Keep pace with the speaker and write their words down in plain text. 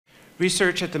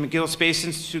Research at the McGill Space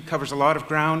Institute covers a lot of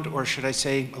ground, or should I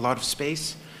say, a lot of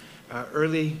space.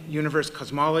 Early universe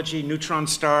cosmology, neutron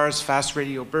stars, fast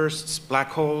radio bursts, black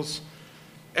holes,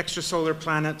 extrasolar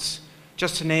planets,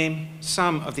 just to name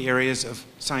some of the areas of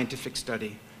scientific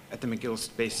study at the McGill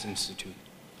Space Institute.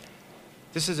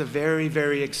 This is a very,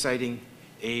 very exciting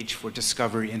age for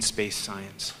discovery in space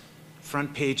science.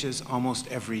 Front pages almost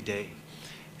every day.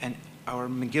 And our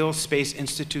McGill Space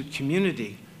Institute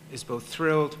community is both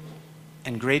thrilled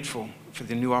and grateful for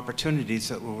the new opportunities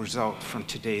that will result from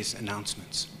today's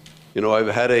announcements. You know,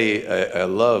 I've had a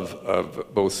love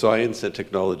of both science and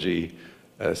technology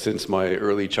since my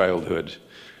early childhood.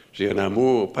 J'ai un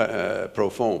amour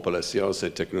profond pour la science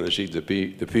et technologie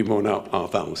depuis mon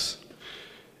enfance.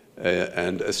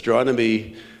 And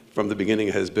astronomy, from the beginning,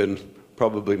 has been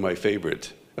probably my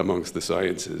favorite amongst the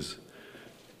sciences,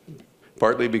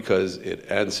 partly because it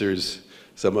answers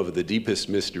some of the deepest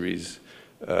mysteries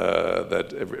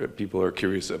that people are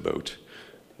curious about.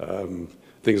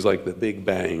 Things like the Big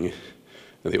Bang,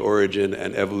 and the origin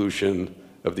and evolution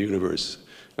of the universe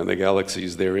and the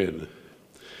galaxies therein.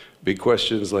 Big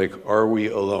questions like, are we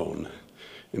alone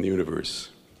in the universe?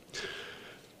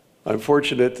 I'm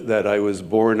fortunate that I was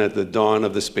born at the dawn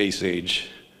of the space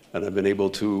age, and I've been able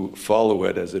to follow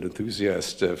it as an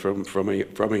enthusiast from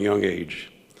a young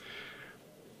age.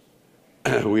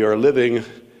 We are living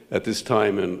at this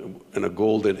time in a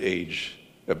golden age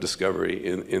of discovery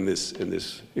in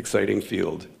this exciting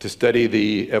field. To study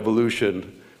the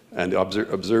evolution and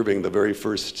observing the very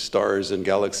first stars and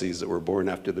galaxies that were born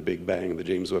after the Big Bang, the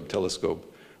James Webb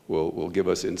Telescope will give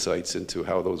us insights into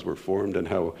how those were formed and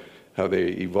how they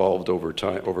evolved over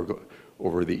time,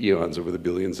 over the eons, over the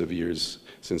billions of years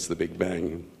since the Big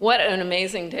Bang. What an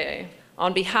amazing day.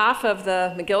 On behalf of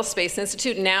the McGill Space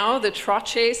Institute, now the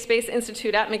Trottier Space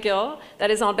Institute at McGill,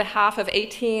 that is on behalf of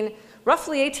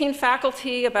roughly 18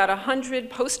 faculty, about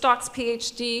 100 postdocs,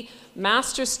 PhD,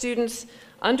 master students,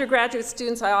 undergraduate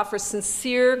students, I offer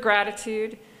sincere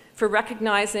gratitude for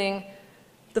recognizing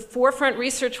the forefront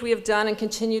research we have done and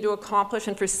continue to accomplish,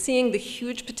 and for seeing the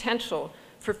huge potential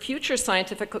for future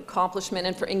scientific accomplishment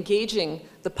and for engaging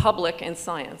the public in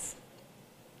science.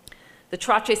 The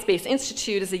Trottier Space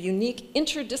Institute is a unique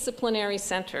interdisciplinary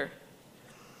center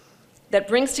that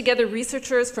brings together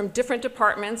researchers from different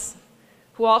departments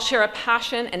who all share a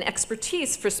passion and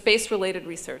expertise for space-related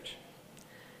research.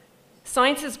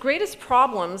 Science's greatest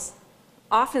problems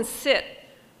often sit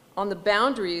on the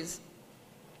boundaries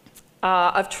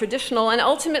of traditional and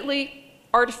ultimately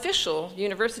artificial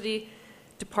university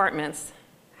departments,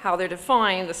 how they're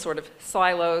defined, the sort of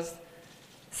silos.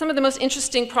 Some of the most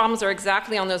interesting problems are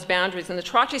exactly on those boundaries, and the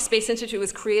Trottier Space Institute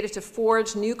was created to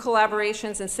forge new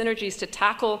collaborations and synergies to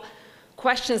tackle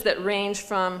questions that range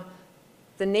from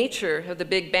the nature of the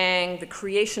Big Bang, the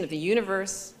creation of the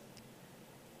universe,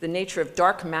 the nature of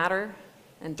dark matter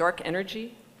and dark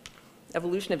energy,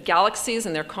 evolution of galaxies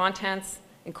and their contents,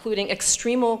 including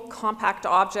extremal compact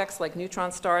objects like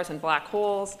neutron stars and black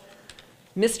holes,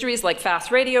 mysteries like fast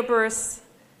radio bursts,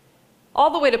 all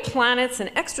the way to planets and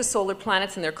extrasolar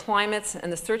planets and their climates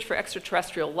and the search for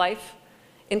extraterrestrial life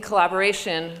in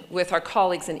collaboration with our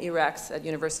colleagues in IREX at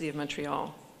University of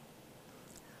Montreal.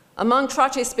 Among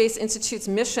Trottier Space Institute's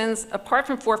missions, apart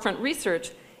from forefront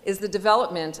research, is the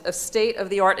development of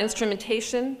state-of-the-art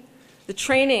instrumentation, the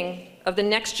training of the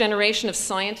next generation of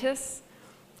scientists,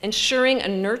 ensuring a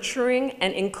nurturing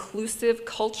and inclusive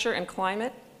culture and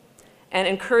climate, and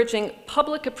encouraging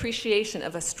public appreciation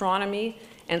of astronomy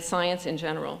and science in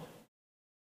general.